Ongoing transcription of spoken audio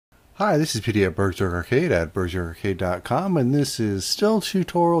Hi, this is PD at BurgZerg Arcade at BurgZergArcade.com, and this is still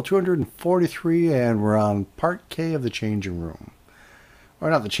tutorial 243, and we're on part K of the changing room. Or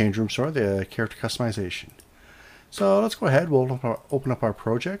not the change room, sorry, the character customization. So let's go ahead, we'll open up our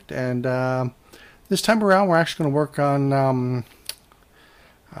project, and this time around we're actually going to work on,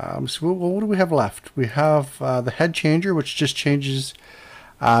 so what do we have left? We have the head changer, which just changes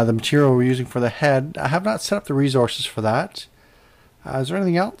the material we're using for the head. I have not set up the resources for that. Is there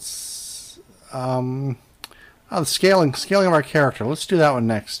anything else? The scaling of our character. Let's do that one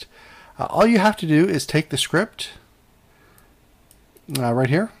next. All you have to do is take the script right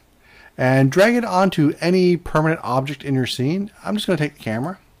here and drag it onto any permanent object in your scene. I'm just going to take the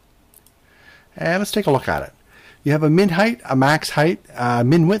camera and let's take a look at it. You have a min height, a max height,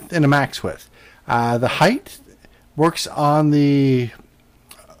 min width, and a max width. The height works on the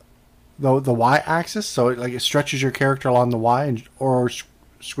y-axis, so it stretches your character along the y or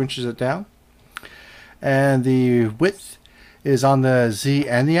squinches it down. And the width is on the z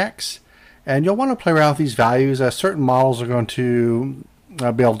and the x. And you'll want to play around with these values. Certain models are going to be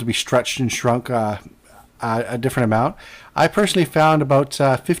able to be stretched and shrunk a different amount. I personally found about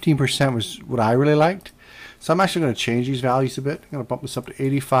 15% was what I really liked. So I'm actually going to change these values a bit. I'm going to bump this up to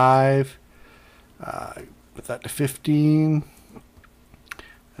 85, put that to 15.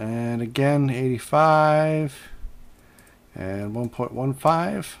 And again, 85 and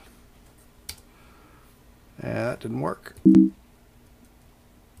 1.15. And that didn't work.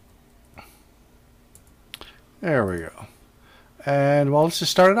 There we go. And well, let's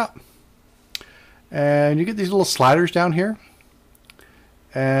just start it up. And you get these little sliders down here.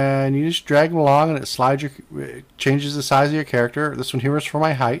 And you just drag them along and it changes the size of your character. This one here is for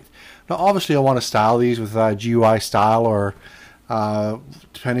my height. Now obviously I want to style these with GUI style, or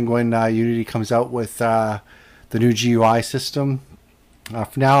depending when Unity comes out with the new GUI system.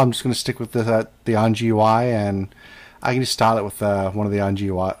 For now, I'm just going to stick with the on GUI, and I can just style it with one of the on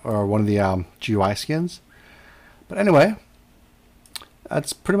GUI or one of the GUI skins. But anyway,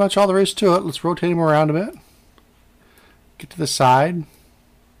 that's pretty much all there is to it. Let's rotate him around a bit. Get to the side.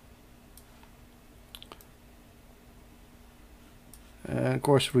 And of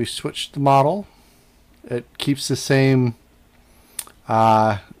course, if we switch the model, it keeps the same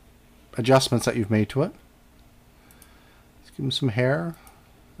adjustments that you've made to it. Let's give him some hair.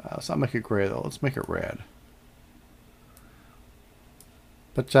 Let's not make it gray though. Let's make it red.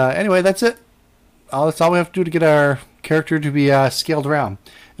 But anyway, that's it. That's all we have to do to get our character to be scaled around.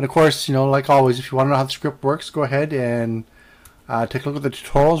 And of course, like always, if you want to know how the script works, go ahead and take a look at the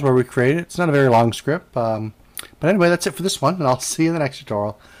tutorials where we create it. It's not a very long script. But anyway, that's it for this one, and I'll see you in the next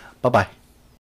tutorial. Bye-bye.